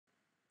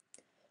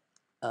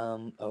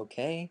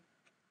Okay,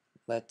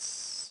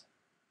 let's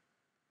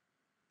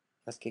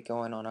get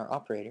going on our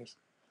operators.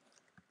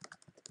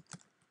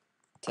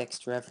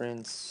 Text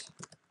reference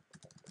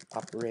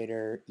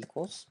operator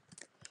equals.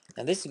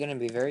 Now this is going to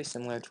be very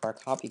similar to our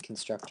copy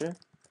constructor,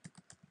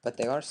 but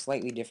they are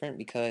slightly different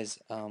because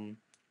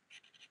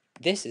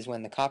this is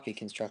when the copy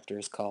constructor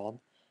is called,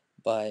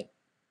 but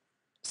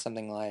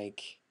something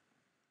like,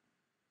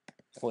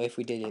 well, if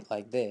we did it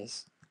like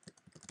this,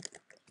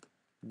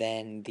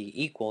 then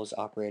the equals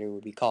operator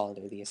would be called,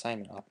 or the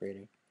assignment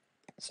operator.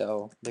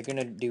 So they're going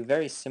to do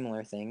very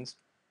similar things,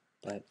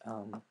 but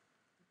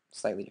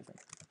slightly different.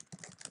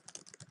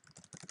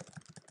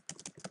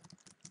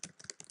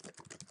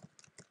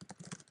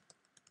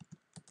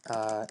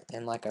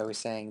 And like I was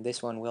saying,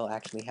 this one will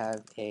actually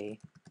have a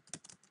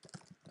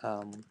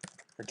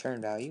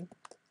return value.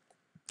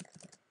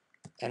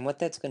 And what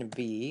that's going to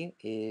be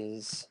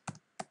is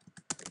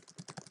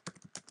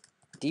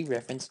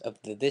dereference of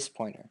the this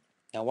pointer.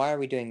 Now why are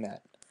we doing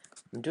that?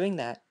 I'm doing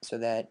that so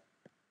that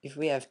if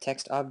we have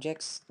text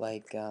objects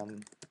like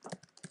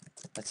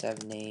let's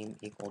have name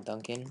equal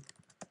Duncan,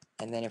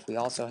 and then if we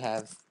also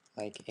have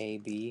like a,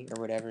 b, or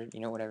whatever,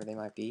 whatever they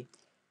might be,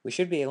 we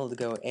should be able to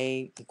go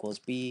a equals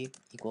b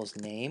equals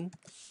name.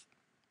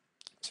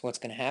 So what's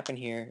going to happen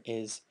here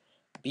is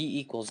b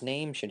equals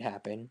name should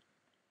happen,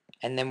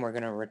 and then we're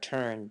going to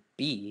return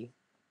b,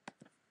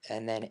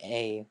 and then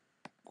a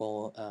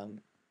will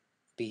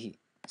be,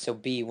 so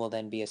b will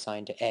then be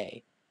assigned to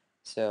a.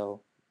 So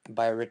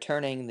by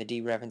returning the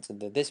dereference of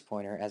the this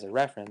pointer as a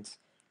reference,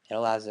 it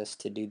allows us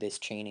to do this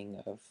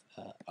chaining of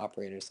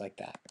operators like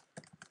that.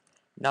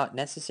 Not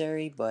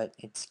necessary, but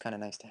it's kind of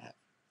nice to have.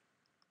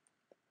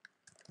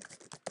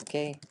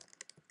 Okay,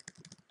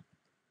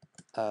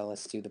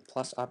 let's do the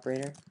plus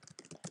operator.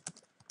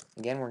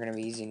 Again, we're going to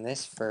be using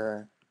this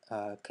for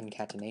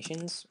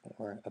concatenations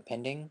or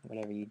appending,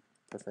 whatever you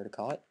prefer to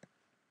call it.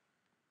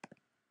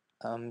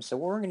 So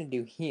what we're going to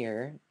do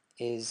here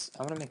is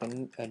I'm going to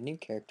make a new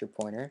character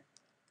pointer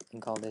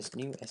and call this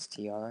new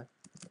str.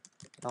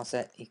 I'll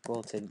set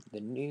equal to the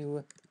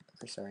new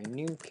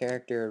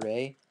character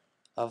array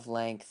of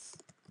length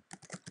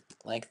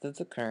of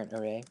the current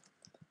array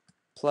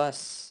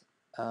plus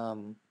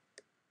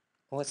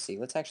let's see,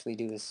 let's actually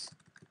do this.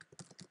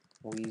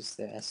 We'll use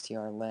the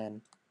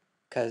strlen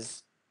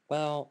because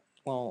well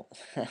we'll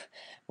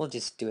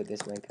just do it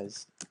this way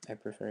because I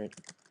prefer it.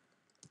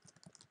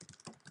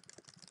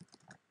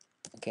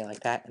 Okay,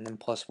 like that, and then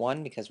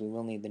 +1 because we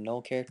will need the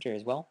null character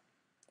as well.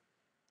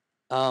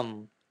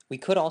 We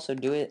could also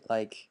do it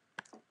like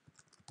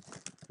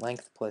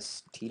length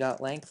plus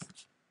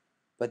t.length,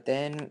 but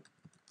then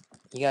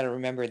you got to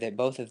remember that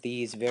both of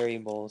these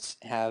variables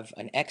have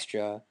an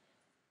extra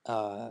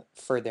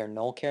for their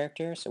null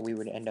character, so we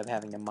would end up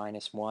having a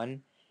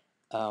 -1.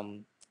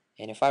 And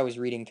if I was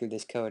reading through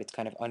this code, it's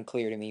kind of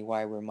unclear to me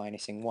why we're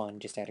minusing 1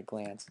 just at a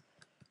glance.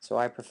 So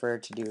I prefer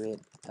to do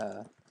it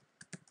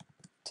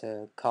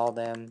to call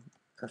them,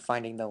 or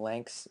finding the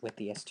lengths with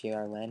the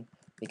strlen,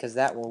 because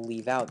that will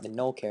leave out the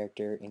null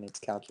character in its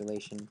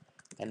calculation,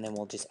 and then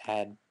we'll just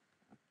add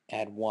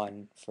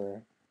 1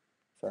 for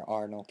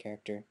our null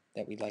character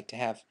that we'd like to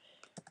have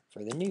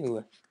for the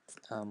new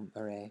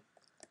array.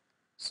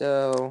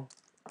 So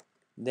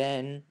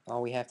then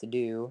all we have to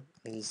do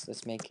is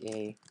let's make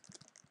a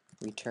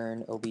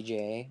return obj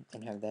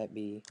and have that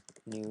be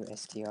new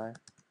str.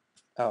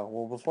 Oh,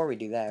 well, before we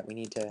do that, we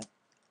need to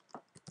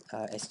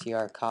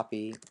str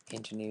copy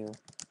into new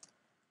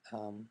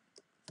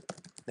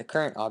the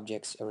current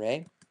objects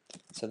array.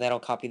 So that'll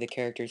copy the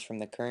characters from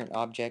the current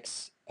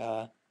objects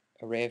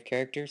array of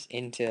characters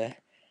into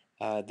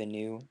the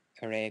new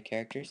array of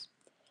characters.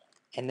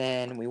 And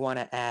then we want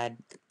to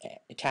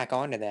tack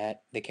onto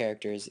that the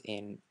characters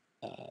in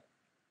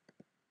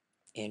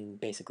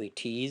basically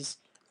t's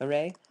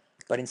array.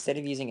 But instead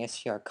of using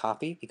str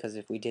copy, because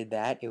if we did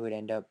that, it would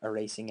end up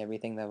erasing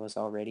everything that was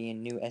already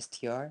in new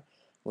str,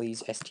 we'll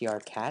use str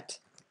cat,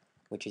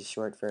 which is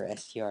short for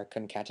str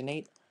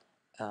concatenate,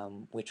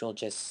 which will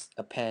just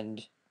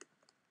append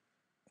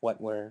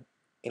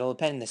it'll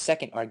append the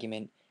second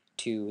argument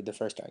to the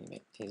first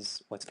argument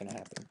is what's going to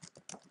happen,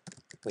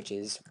 which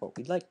is what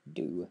we'd like to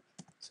do.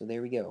 So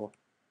there we go.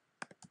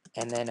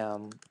 And then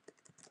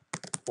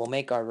we'll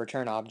make our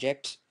return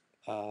object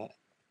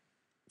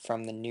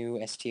from the new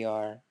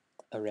str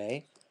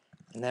array,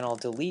 and then I'll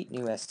delete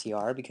new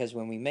str because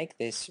when we make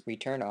this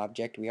return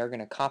object, we are going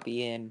to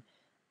copy in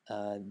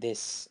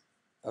this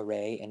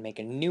array and make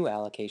a new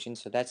allocation,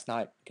 so that's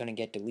not going to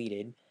get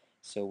deleted,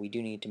 so we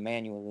do need to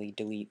manually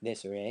delete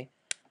this array,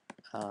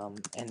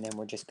 and then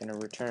we're just going to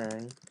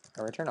return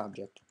a return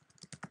object.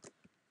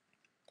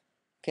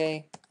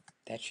 Okay,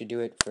 that should do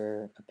it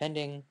for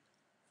appending.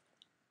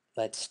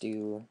 Let's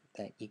do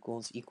that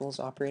equals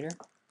operator.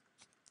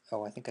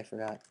 Oh, I think I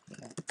forgot.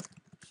 Yeah,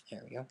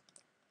 there we go.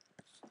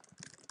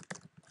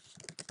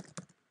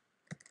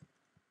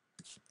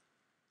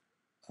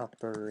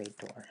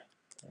 Operator.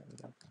 There we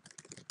go.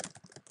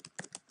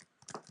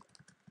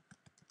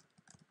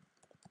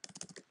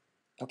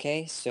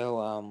 Okay,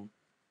 so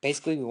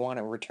basically we want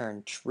to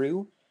return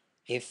true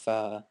if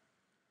the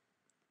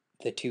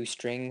two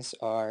strings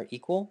are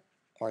equal,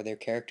 or their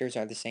characters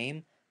are the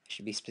same, I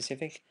should be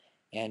specific,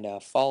 and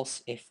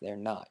false if they're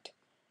not.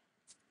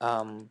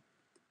 Um,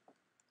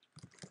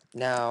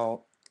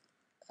 now,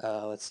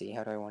 let's see,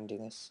 how do I want to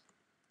do this?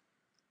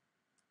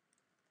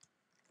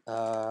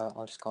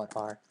 I'll just call it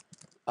R.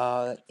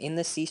 In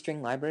the C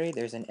string library,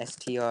 there's an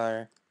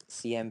strcmp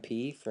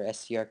for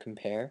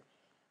strcompare,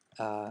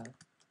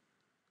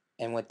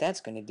 and what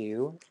that's going to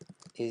do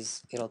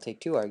is it'll take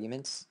two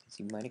arguments, as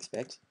you might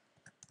expect,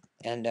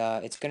 and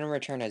it's going to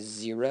return a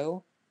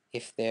 0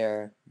 if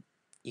they're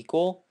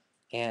equal,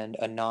 and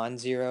a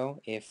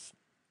non-zero if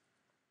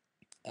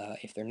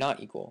they're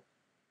not equal.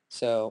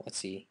 So let's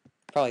see,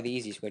 probably the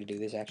easiest way to do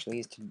this actually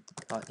is to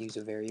not use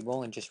a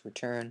variable and just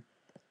return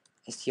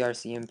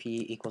strcmp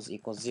equals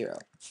 0.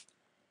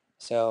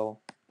 So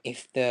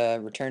if the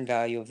return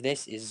value of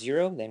this is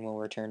 0, then we'll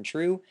return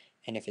true,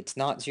 and if it's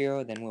not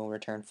 0, then we'll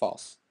return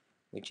false,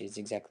 which is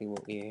exactly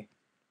what we're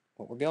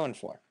going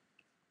for.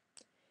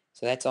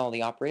 So that's all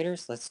the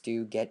operators. Let's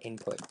do get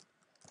input.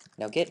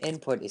 Now get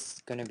input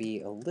is going to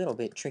be a little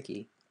bit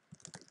tricky,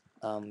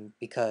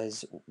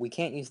 because we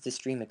can't use the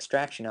stream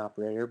extraction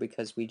operator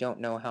because we don't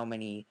know how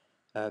many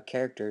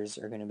characters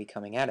are going to be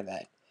coming out of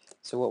that.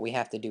 So what we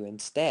have to do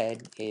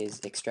instead is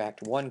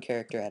extract one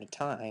character at a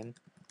time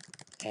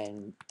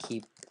and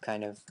keep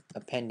kind of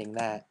appending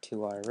that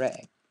to our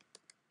array.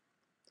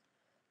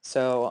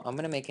 So I'm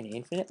going to make an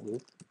infinite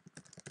loop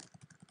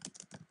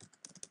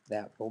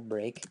that will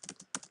break,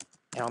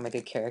 and I'll make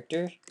a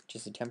character,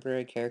 just a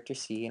temporary character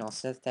C, and I'll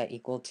set that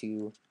equal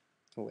to,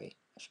 oh wait,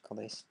 I should call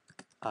this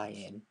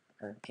in,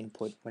 or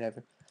input,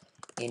 whatever,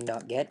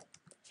 in.get.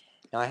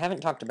 Now I haven't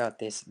talked about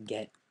this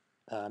get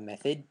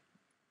method,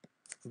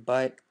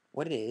 but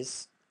what it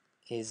is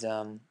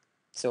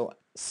so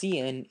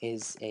cin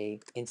is a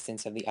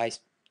instance of the I'm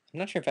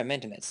not sure if I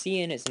mentioned that.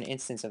 Cin is an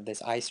instance of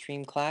this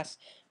iStream class,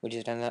 which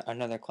is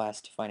another class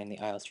defined in the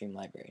IOStream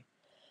library.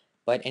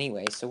 But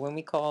anyway, so when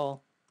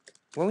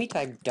we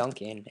type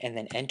Duncan and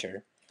then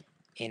enter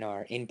in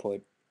our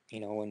input,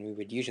 when we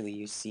would usually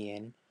use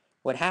cin,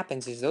 what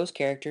happens is those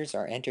characters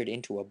are entered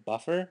into a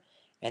buffer,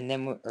 and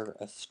then or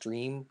a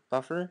stream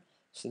buffer.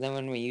 So then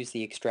when we use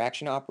the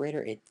extraction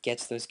operator, it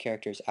gets those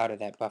characters out of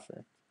that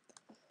buffer.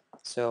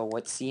 So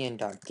what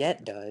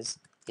cin.get does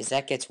is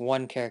that gets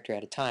one character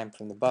at a time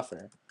from the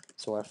buffer.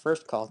 So our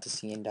first call to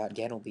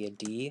cin.get will be a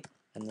D,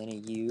 and then a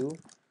U,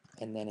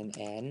 and then an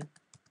N,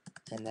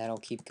 and that'll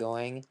keep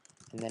going,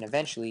 and then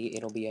eventually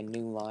it'll be a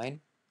new line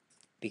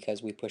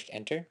because we pushed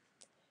enter.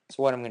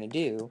 So what I'm going to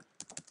do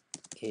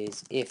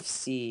is if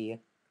C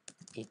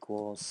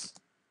equals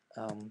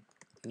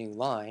new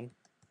line,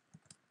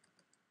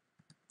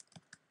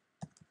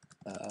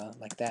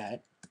 like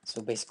that,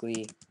 so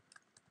basically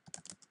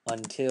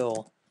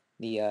until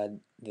the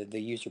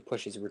user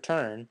pushes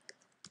return,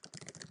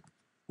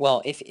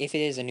 well, if it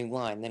is a new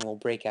line, then we'll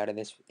break out of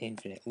this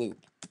infinite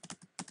loop.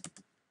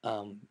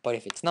 But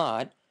if it's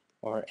not,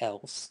 or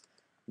else,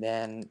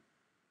 then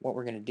what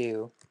we're going to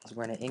do is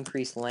we're going to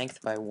increase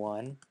length by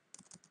 1.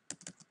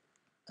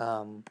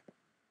 Well,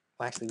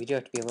 actually, we do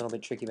have to be a little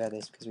bit tricky about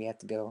this because we have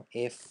to go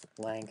if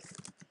length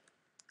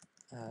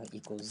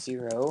equals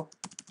 0,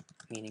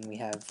 meaning we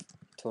have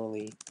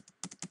totally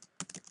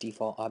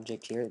default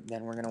object here,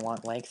 then we're going to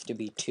want length to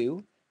be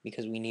 2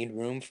 because we need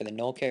room for the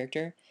null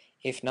character.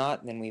 If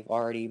not, then we've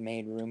already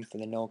made room for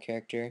the null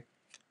character,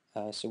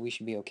 so we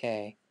should be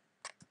okay.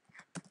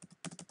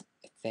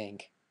 I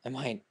think. I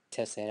might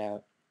test that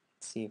out,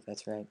 see if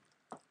that's right.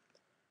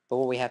 But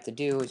what we have to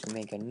do is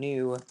make a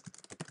new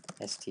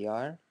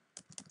str.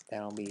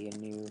 That'll be a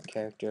new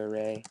character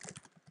array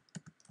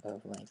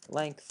of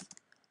length.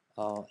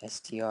 I'll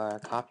str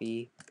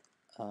copy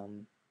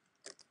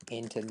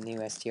into the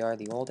new str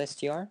the old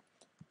str,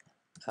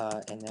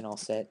 and then I'll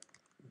set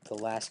the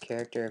last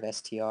character of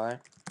str,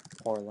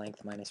 or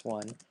length minus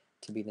 1,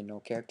 to be the null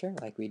character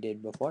like we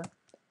did before.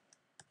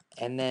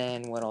 And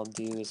then what I'll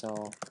do is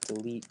I'll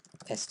delete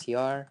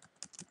str,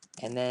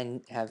 and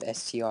then have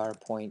str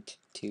point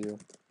to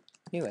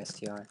new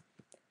str.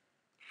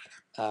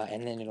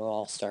 And then it'll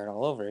all start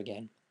all over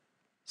again.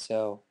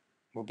 So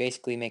we'll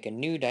basically make a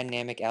new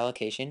dynamic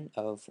allocation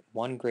of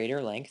 1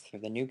 greater length for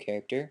the new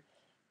character,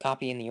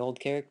 copy in the old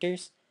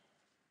characters.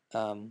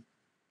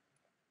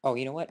 Oh,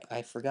 you know what?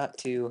 I forgot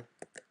to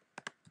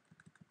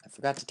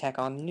tack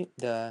on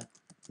the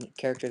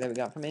character that we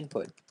got from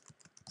input.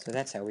 So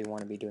that's how we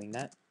want to be doing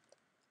that.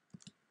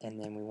 And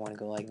then we want to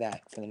go like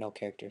that for the null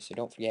character. So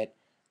don't forget,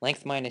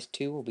 length minus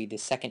 2 will be the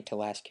second to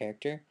last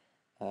character.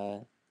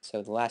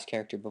 So the last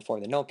character before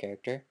the null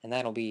character, and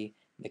that'll be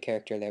the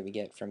character that we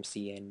get from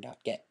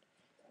cin.get.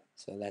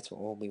 So that's what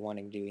we'll be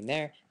wanting to do in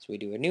there. So we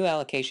do a new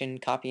allocation,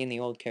 copy in the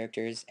old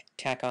characters,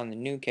 tack on the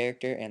new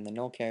character and the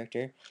null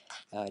character,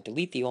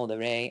 delete the old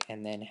array,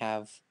 and then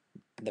have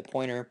the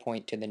pointer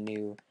point to the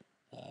new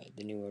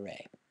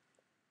array.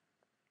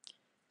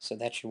 So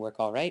that should work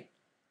all right,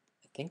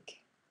 I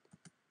think.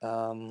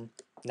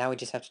 Now we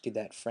just have to do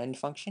that friend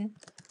function.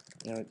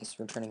 just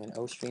returning an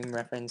OStream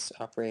reference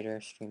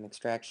operator, stream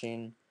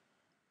extraction,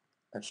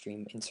 or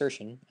stream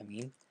insertion, I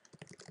mean,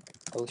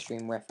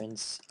 OStream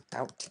reference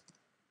out,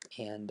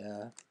 and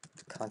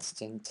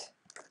constant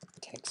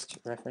text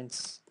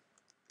reference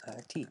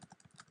t.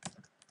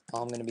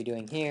 All I'm going to be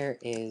doing here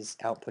is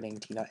outputting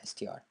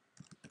t.str.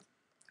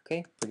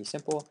 Okay, pretty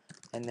simple,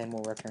 and then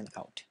we'll return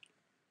out.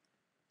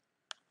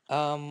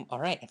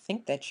 Alright, I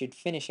think that should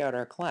finish out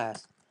our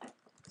class.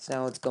 So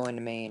now let's go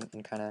into main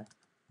and kind of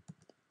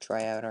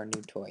try out our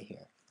new toy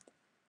here.